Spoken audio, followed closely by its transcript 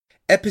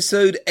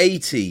Episode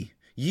 80.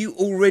 You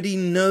already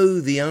know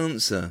the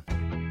answer.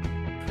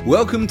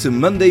 Welcome to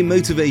Monday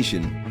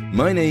Motivation.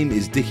 My name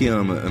is Dickie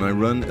Armour and I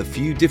run a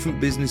few different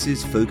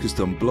businesses focused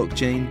on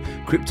blockchain,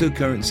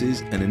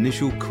 cryptocurrencies and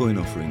initial coin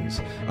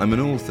offerings. I'm an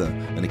author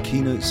and a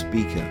keynote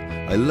speaker.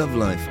 I love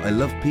life, I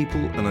love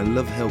people and I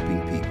love helping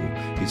people.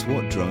 It's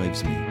what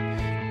drives me.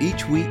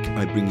 Each week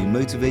I bring you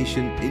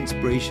motivation,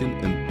 inspiration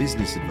and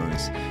business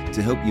advice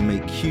to help you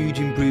make huge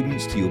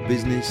improvements to your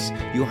business,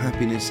 your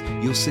happiness,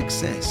 your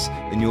success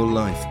and your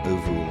life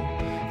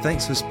overall.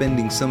 Thanks for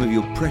spending some of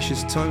your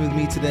precious time with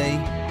me today.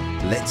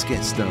 Let's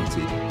get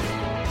started.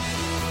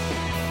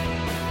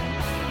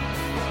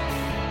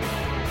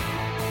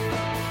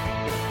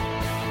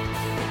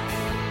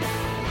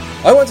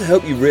 I want to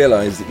help you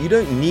realize that you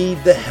don't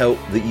need the help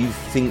that you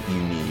think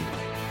you need.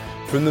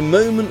 From the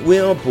moment we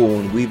are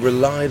born, we've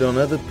relied on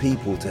other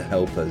people to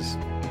help us.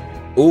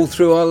 All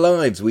through our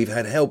lives, we've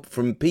had help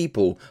from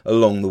people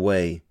along the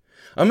way.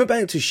 I'm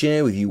about to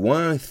share with you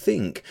why I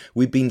think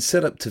we've been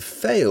set up to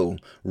fail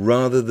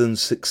rather than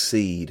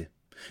succeed.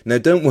 Now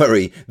don't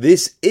worry,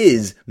 this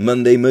is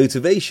Monday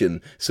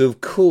Motivation, so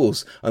of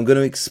course I'm going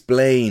to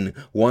explain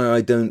why I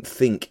don't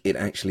think it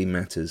actually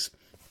matters.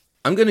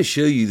 I'm going to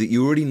show you that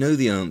you already know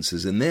the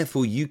answers and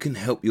therefore you can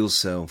help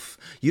yourself.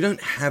 You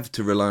don't have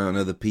to rely on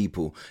other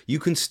people. You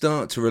can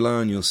start to rely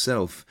on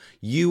yourself.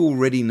 You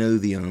already know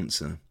the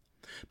answer.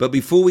 But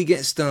before we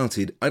get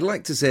started, I'd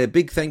like to say a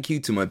big thank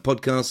you to my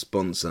podcast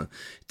sponsor,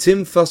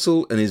 Tim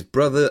Fussell and his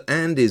brother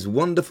and his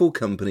wonderful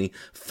company,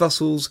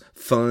 Fussell's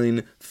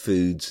Fine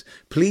Foods.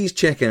 Please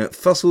check out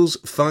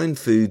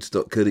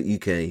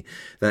fusselsfinefoods.co.uk.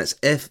 That's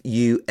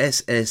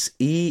Fussels,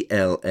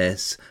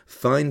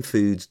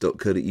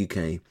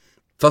 finefoods.co.uk.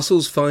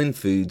 Fussell's Fine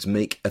Foods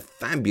make a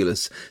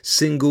fabulous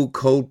single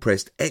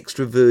cold-pressed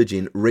extra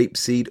virgin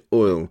rapeseed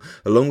oil,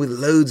 along with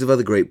loads of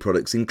other great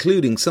products,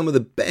 including some of the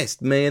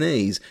best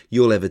mayonnaise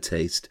you'll ever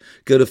taste.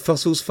 Go to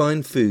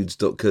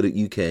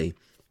fusselsfinefoods.co.uk.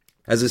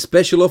 As a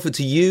special offer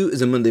to you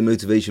as a Monday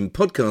Motivation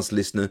podcast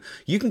listener,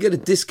 you can get a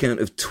discount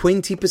of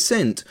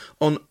 20%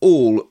 on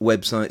all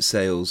website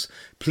sales.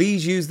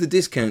 Please use the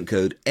discount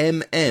code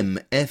MMFUSS1.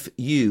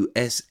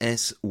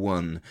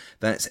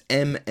 That's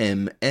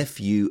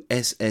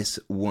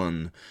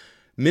MMFUSS1.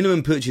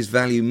 Minimum purchase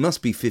value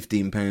must be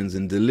 £15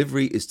 and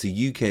delivery is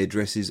to UK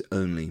addresses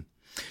only.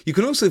 You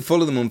can also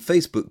follow them on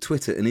Facebook,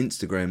 Twitter and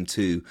Instagram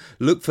too.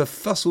 Look for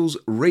Fussell's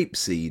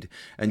Rapeseed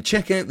and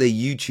check out their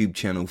YouTube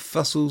channel,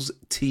 Fussell's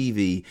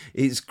TV.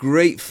 It's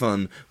great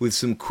fun with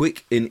some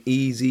quick and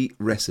easy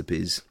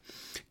recipes.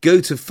 Go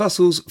to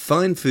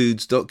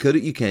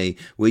fusselsfinefoods.co.uk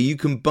where you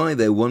can buy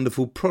their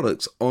wonderful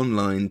products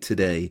online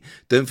today.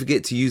 Don't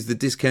forget to use the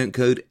discount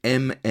code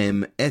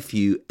MMFUSS1.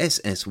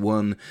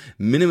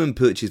 Minimum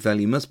purchase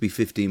value must be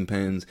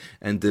 £15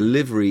 and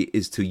delivery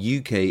is to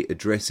UK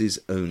addresses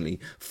only.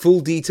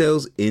 Full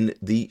details in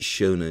the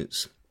show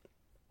notes.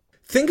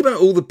 Think about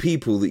all the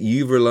people that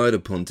you've relied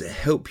upon to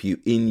help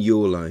you in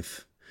your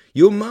life.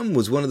 Your mum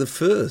was one of the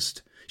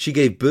first. She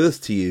gave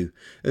birth to you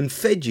and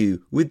fed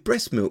you with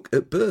breast milk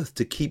at birth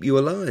to keep you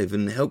alive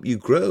and help you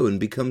grow and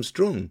become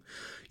strong.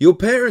 Your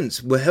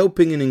parents were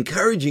helping and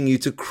encouraging you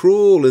to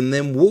crawl and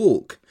then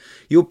walk.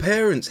 Your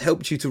parents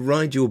helped you to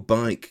ride your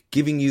bike,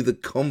 giving you the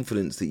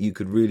confidence that you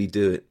could really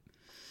do it.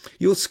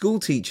 Your school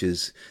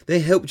teachers,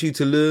 they helped you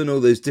to learn all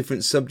those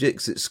different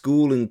subjects at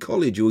school and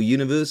college or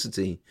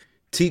university,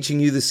 teaching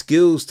you the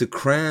skills to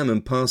cram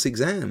and pass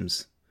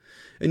exams.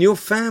 And your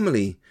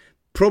family,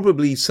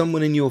 probably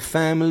someone in your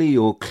family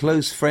or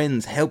close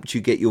friends helped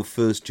you get your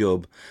first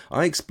job.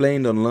 I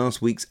explained on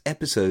last week's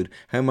episode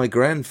how my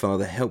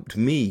grandfather helped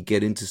me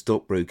get into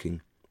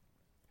stockbroking.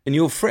 And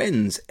your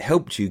friends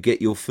helped you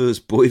get your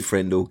first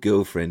boyfriend or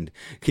girlfriend.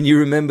 Can you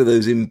remember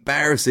those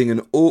embarrassing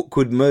and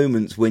awkward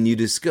moments when you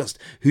discussed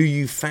who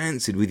you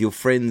fancied with your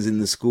friends in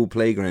the school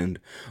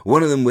playground?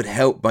 One of them would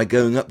help by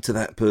going up to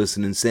that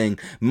person and saying,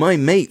 "My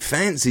mate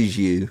fancies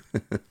you."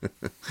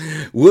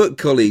 Work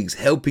colleagues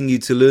helping you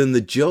to learn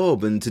the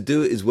job and to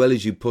do it as well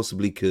as you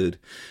possibly could.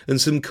 And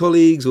some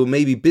colleagues or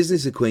maybe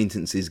business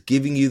acquaintances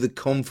giving you the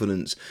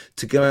confidence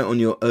to go out on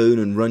your own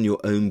and run your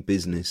own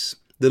business.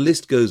 The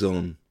list goes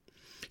on.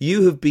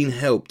 You have been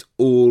helped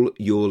all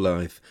your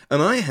life,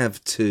 and I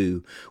have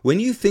too. When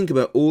you think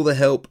about all the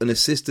help and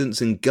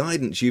assistance and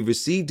guidance you've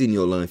received in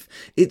your life,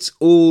 it's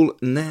all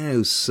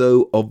now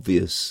so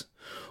obvious.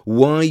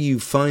 Why you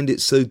find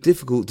it so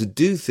difficult to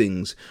do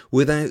things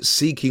without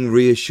seeking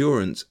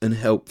reassurance and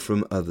help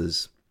from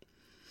others.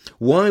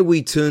 Why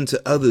we turn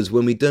to others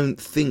when we don't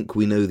think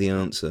we know the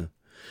answer.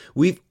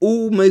 We've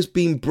almost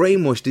been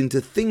brainwashed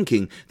into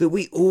thinking that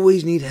we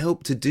always need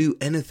help to do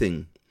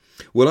anything.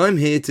 Well, I'm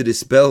here to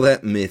dispel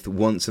that myth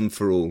once and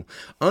for all.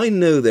 I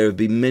know there have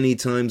been many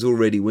times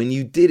already when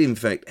you did in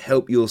fact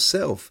help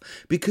yourself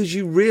because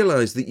you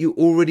realised that you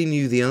already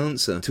knew the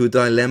answer to a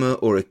dilemma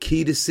or a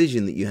key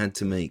decision that you had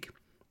to make.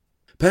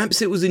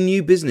 Perhaps it was a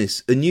new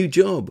business, a new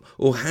job,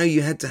 or how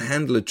you had to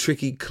handle a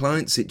tricky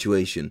client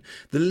situation.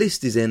 The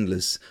list is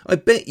endless. I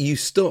bet you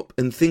stop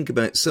and think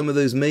about some of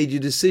those major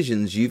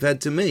decisions you've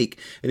had to make,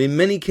 and in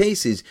many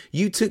cases,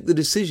 you took the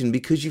decision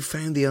because you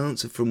found the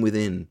answer from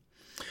within.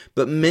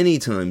 But many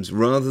times,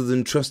 rather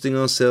than trusting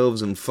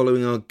ourselves and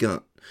following our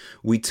gut,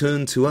 we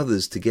turn to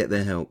others to get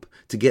their help,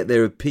 to get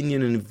their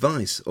opinion and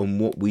advice on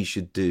what we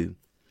should do.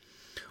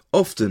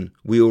 Often,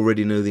 we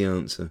already know the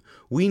answer.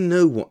 We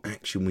know what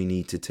action we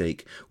need to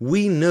take.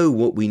 We know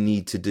what we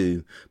need to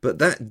do. But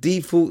that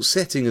default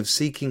setting of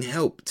seeking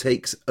help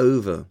takes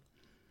over.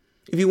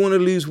 If you want to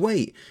lose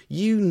weight,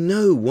 you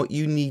know what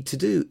you need to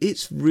do.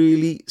 It's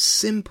really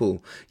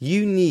simple.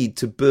 You need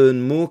to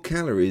burn more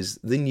calories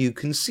than you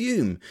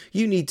consume.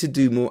 You need to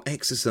do more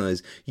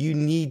exercise. You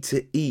need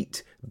to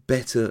eat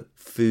better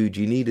food.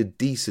 You need a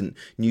decent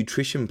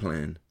nutrition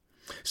plan.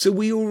 So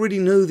we already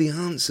know the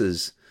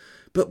answers.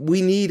 But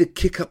we need a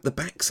kick up the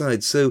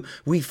backside, so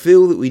we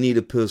feel that we need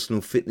a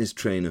personal fitness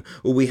trainer,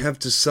 or we have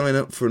to sign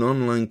up for an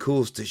online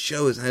course to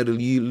show us how to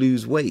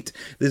lose weight.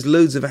 There's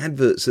loads of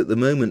adverts at the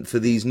moment for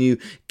these new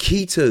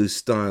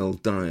keto-style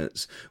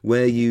diets,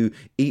 where you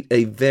eat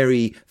a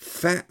very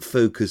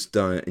fat-focused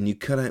diet and you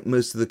cut out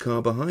most of the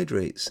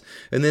carbohydrates.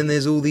 And then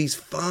there's all these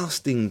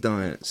fasting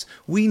diets.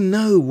 We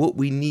know what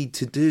we need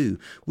to do.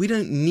 We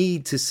don't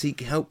need to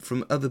seek help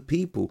from other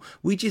people.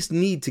 We just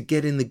need to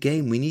get in the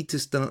game. We need to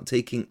start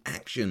taking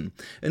action.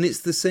 And it's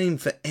the same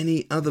for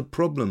any other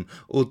problem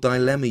or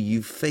dilemma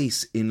you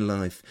face in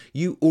life.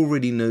 You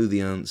already know the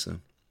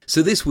answer.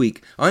 So this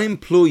week, I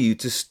implore you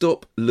to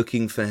stop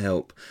looking for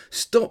help.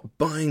 Stop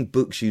buying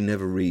books you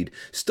never read.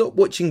 Stop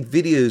watching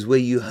videos where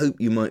you hope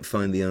you might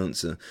find the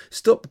answer.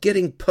 Stop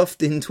getting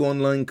puffed into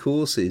online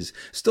courses.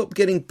 Stop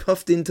getting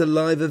puffed into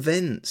live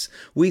events.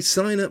 We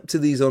sign up to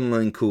these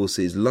online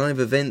courses, live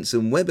events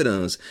and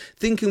webinars,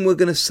 thinking we're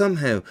going to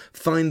somehow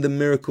find the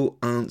miracle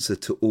answer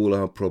to all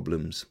our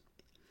problems.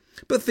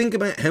 But think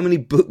about how many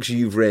books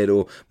you've read,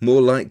 or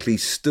more likely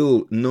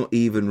still not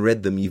even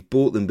read them. You've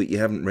bought them but you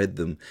haven't read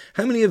them.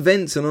 How many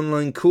events and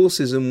online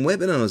courses and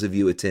webinars have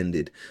you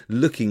attended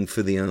looking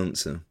for the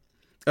answer?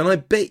 And I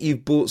bet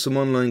you've bought some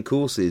online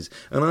courses,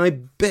 and I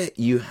bet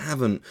you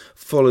haven't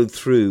followed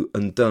through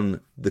and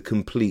done the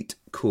complete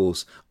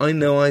course. I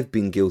know I've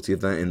been guilty of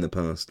that in the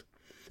past.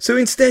 So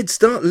instead,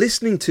 start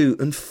listening to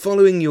and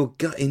following your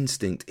gut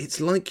instinct.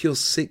 It's like your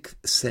sixth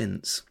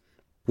sense.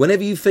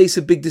 Whenever you face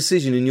a big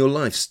decision in your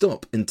life,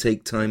 stop and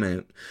take time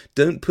out.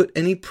 Don't put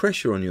any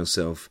pressure on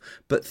yourself,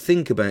 but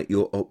think about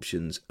your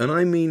options. And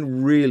I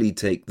mean really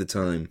take the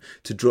time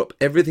to drop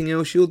everything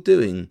else you're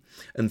doing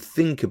and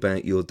think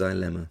about your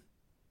dilemma.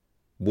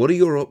 What are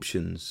your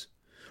options?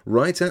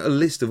 Write out a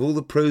list of all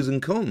the pros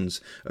and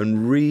cons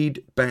and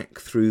read back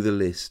through the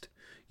list.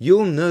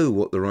 You'll know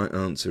what the right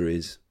answer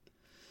is.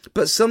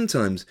 But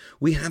sometimes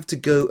we have to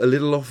go a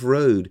little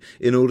off-road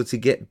in order to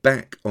get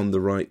back on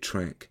the right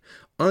track.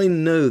 I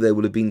know there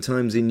will have been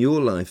times in your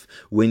life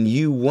when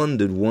you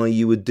wondered why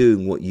you were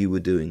doing what you were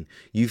doing.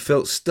 You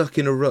felt stuck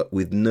in a rut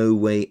with no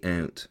way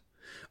out.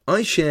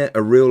 I share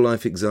a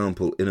real-life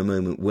example in a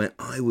moment where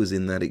I was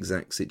in that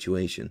exact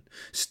situation,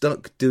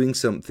 stuck doing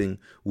something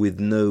with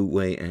no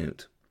way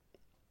out.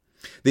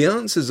 The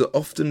answers are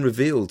often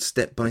revealed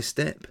step by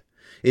step.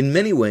 In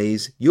many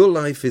ways, your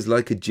life is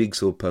like a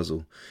jigsaw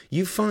puzzle.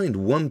 You find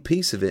one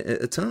piece of it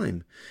at a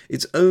time.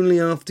 It's only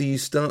after you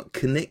start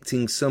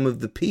connecting some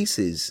of the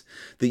pieces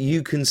that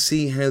you can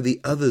see how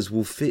the others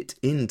will fit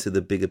into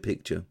the bigger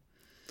picture.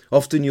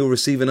 Often you'll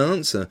receive an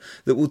answer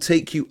that will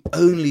take you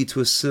only to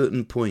a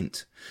certain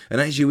point.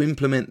 And as you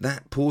implement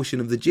that portion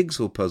of the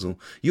jigsaw puzzle,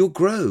 you'll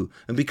grow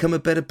and become a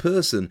better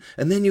person,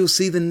 and then you'll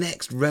see the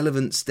next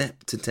relevant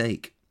step to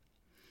take.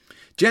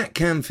 Jack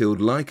Canfield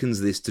likens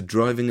this to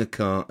driving a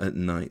car at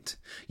night.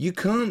 You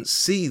can't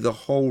see the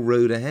whole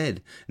road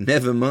ahead,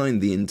 never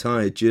mind the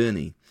entire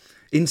journey.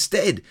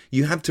 Instead,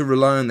 you have to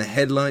rely on the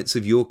headlights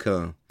of your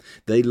car.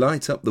 They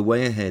light up the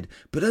way ahead,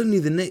 but only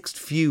the next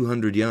few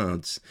hundred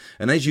yards.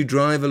 And as you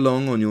drive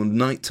along on your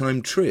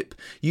nighttime trip,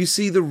 you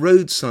see the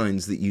road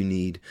signs that you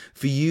need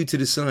for you to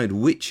decide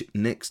which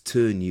next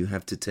turn you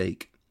have to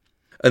take.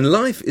 And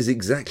life is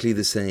exactly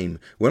the same.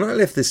 When I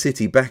left the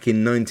city back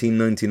in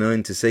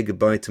 1999 to say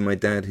goodbye to my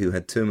dad who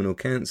had terminal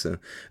cancer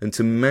and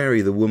to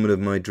marry the woman of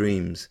my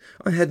dreams,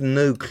 I had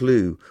no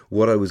clue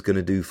what I was going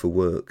to do for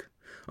work.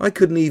 I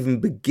couldn't even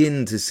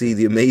begin to see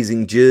the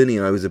amazing journey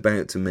I was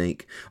about to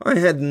make. I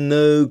had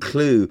no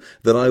clue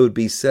that I would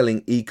be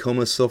selling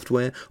e-commerce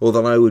software, or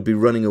that I would be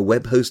running a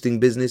web hosting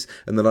business,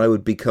 and that I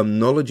would become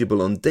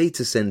knowledgeable on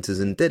data centers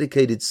and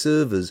dedicated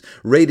servers,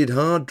 RAID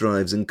hard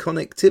drives and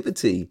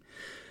connectivity.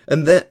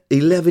 And that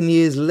 11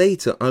 years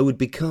later, I would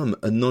become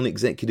a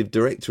non-executive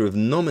director of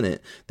Nominet,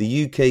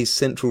 the UK's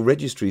central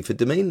registry for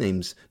domain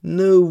names.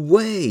 No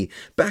way!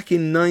 Back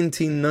in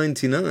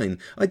 1999,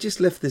 I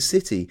just left the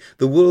city.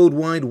 The World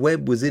Wide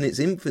Web was in its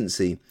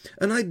infancy,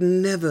 and I'd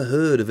never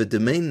heard of a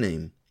domain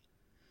name.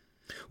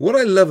 What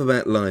I love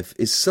about life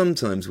is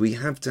sometimes we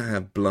have to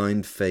have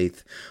blind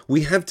faith.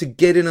 We have to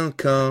get in our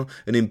car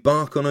and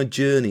embark on a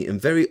journey,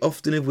 and very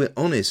often, if we're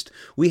honest,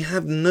 we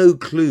have no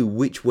clue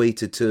which way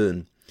to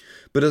turn.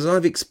 But as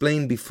I've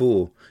explained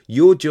before,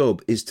 your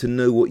job is to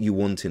know what you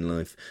want in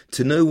life,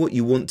 to know what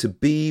you want to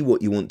be,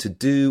 what you want to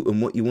do,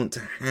 and what you want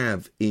to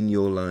have in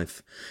your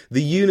life.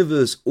 The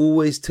universe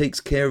always takes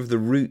care of the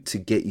route to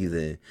get you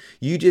there.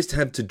 You just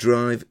have to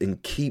drive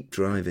and keep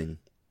driving.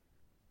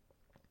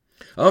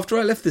 After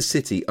I left the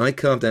city, I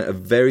carved out a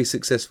very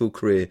successful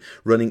career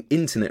running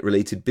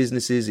internet-related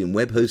businesses in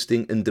web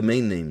hosting and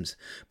domain names.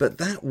 But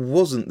that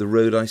wasn't the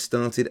road I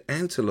started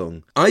out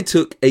along. I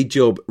took a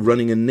job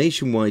running a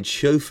nationwide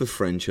chauffeur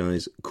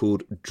franchise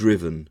called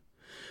Driven.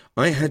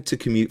 I had to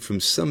commute from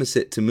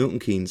Somerset to Milton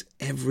Keynes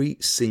every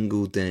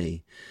single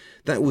day.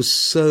 That was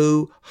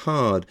so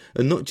hard,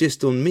 and not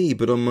just on me,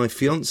 but on my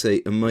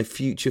fiancé and my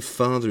future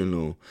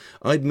father-in-law.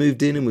 I'd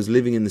moved in and was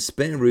living in the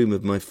spare room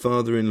of my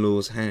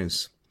father-in-law's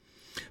house.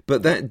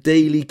 But that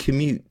daily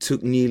commute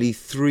took nearly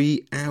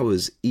 3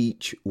 hours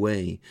each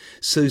way.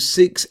 So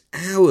 6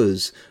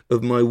 hours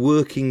of my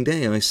working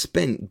day I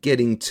spent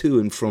getting to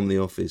and from the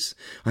office.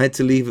 I had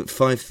to leave at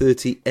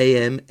 5:30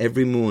 a.m.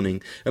 every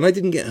morning, and I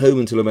didn't get home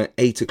until about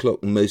 8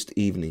 o'clock most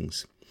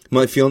evenings.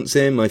 My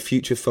fiancé and my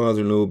future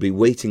father-in-law would be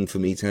waiting for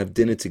me to have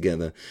dinner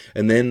together,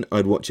 and then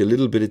I'd watch a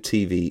little bit of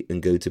TV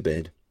and go to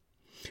bed.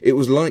 It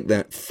was like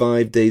that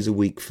 5 days a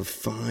week for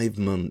 5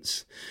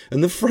 months.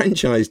 And the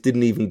franchise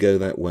didn't even go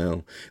that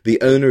well. The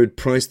owner had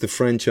priced the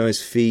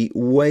franchise fee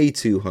way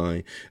too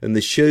high, and the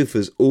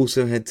chauffeurs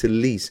also had to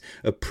lease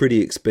a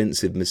pretty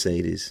expensive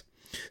Mercedes.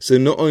 So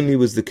not only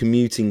was the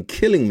commuting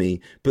killing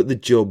me, but the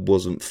job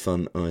wasn't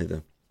fun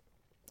either.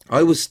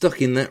 I was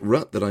stuck in that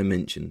rut that I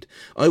mentioned.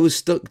 I was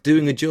stuck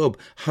doing a job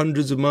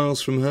hundreds of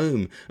miles from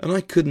home, and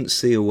I couldn't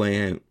see a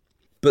way out.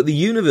 But the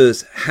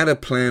universe had a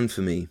plan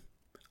for me.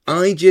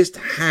 I just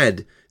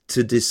had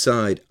to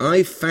decide.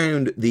 I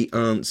found the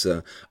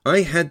answer.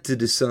 I had to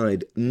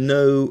decide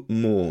no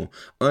more.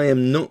 I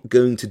am not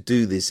going to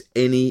do this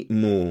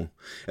anymore.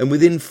 And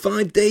within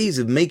 5 days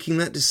of making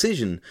that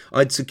decision,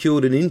 I'd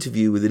secured an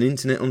interview with an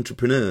internet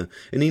entrepreneur,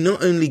 and he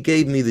not only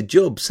gave me the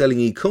job selling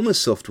e-commerce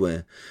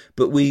software,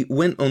 but we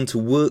went on to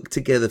work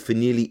together for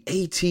nearly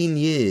 18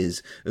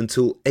 years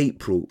until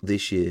April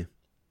this year.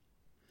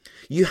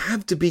 You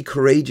have to be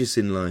courageous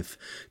in life.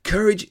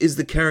 Courage is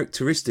the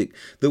characteristic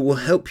that will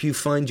help you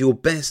find your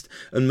best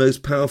and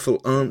most powerful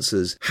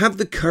answers. Have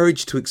the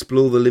courage to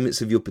explore the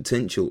limits of your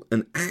potential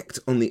and act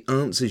on the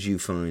answers you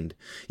find.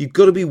 You've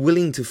got to be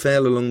willing to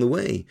fail along the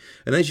way.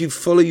 And as you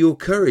follow your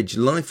courage,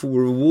 life will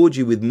reward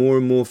you with more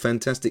and more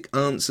fantastic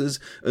answers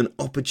and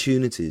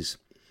opportunities.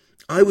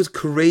 I was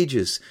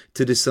courageous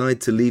to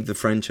decide to leave the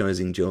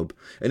franchising job,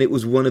 and it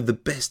was one of the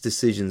best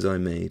decisions I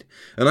made.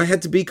 And I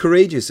had to be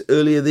courageous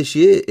earlier this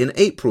year, in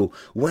April,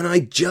 when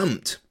I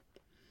jumped.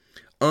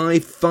 I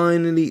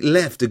finally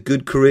left a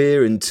good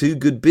career and 2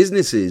 good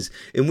businesses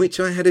in which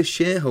I had a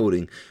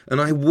shareholding, and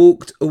I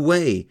walked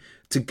away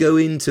to go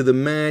into the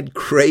mad,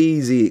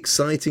 crazy,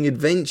 exciting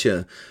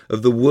adventure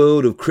of the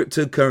world of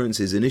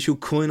cryptocurrencies, initial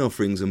coin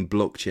offerings, and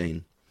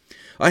blockchain.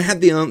 I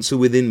had the answer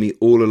within me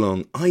all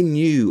along. I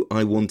knew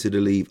I wanted to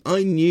leave.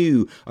 I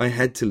knew I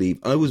had to leave.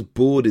 I was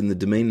bored in the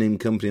domain name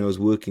company I was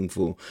working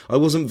for. I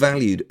wasn't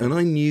valued, and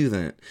I knew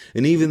that.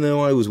 And even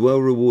though I was well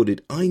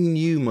rewarded, I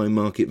knew my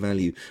market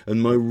value and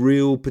my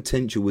real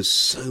potential was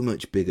so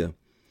much bigger.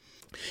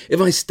 If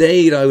I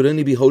stayed, I would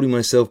only be holding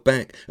myself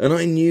back, and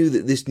I knew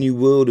that this new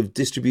world of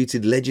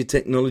distributed ledger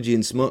technology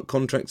and smart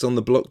contracts on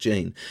the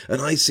blockchain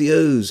and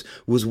ICOs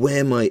was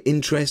where my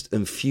interest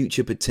and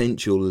future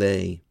potential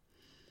lay.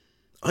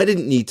 I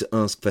didn't need to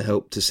ask for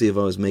help to see if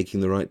I was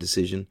making the right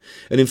decision.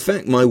 And in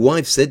fact, my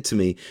wife said to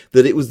me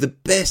that it was the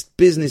best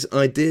business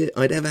idea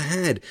I'd ever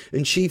had,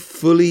 and she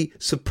fully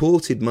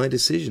supported my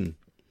decision.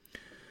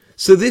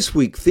 So this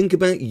week, think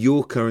about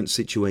your current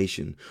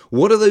situation.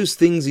 What are those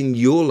things in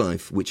your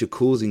life which are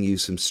causing you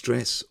some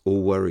stress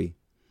or worry?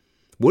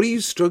 What are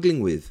you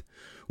struggling with?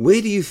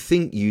 Where do you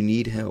think you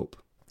need help?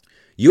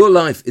 Your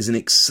life is an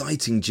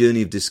exciting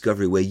journey of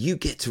discovery where you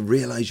get to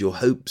realize your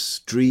hopes,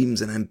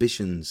 dreams, and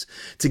ambitions.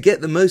 To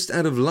get the most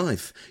out of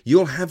life,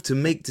 you'll have to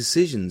make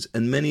decisions,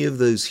 and many of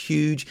those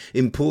huge,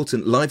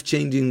 important,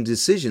 life-changing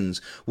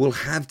decisions will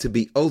have to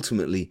be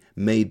ultimately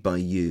made by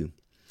you.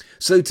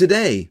 So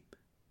today,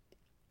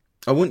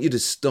 I want you to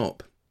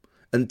stop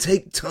and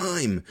take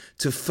time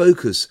to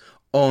focus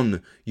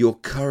on your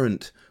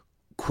current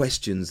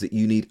questions that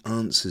you need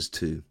answers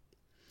to.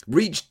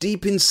 Reach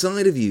deep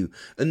inside of you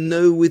and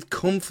know with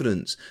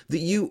confidence that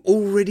you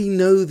already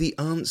know the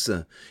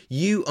answer.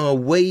 You are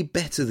way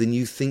better than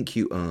you think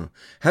you are.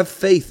 Have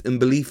faith and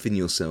belief in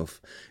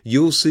yourself.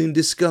 You'll soon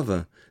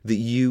discover that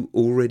you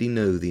already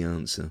know the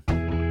answer.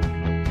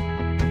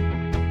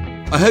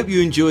 I hope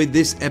you enjoyed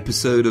this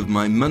episode of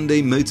my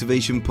Monday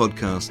Motivation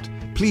Podcast.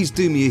 Please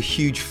do me a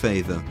huge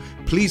favour.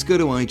 Please go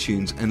to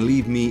iTunes and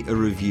leave me a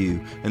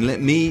review and let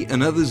me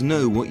and others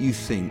know what you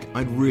think.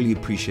 I'd really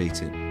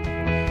appreciate it.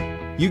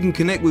 You can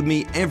connect with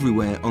me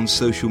everywhere on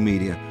social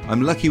media.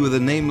 I'm lucky with a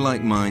name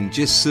like mine.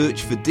 Just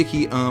search for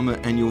Dickie Armour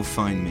and you'll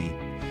find me.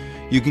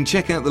 You can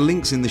check out the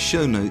links in the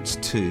show notes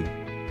too.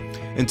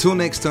 Until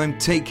next time,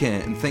 take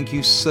care and thank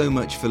you so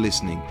much for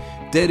listening.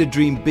 Dare to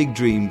dream big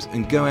dreams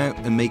and go out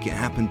and make it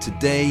happen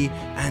today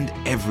and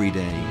every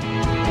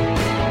day.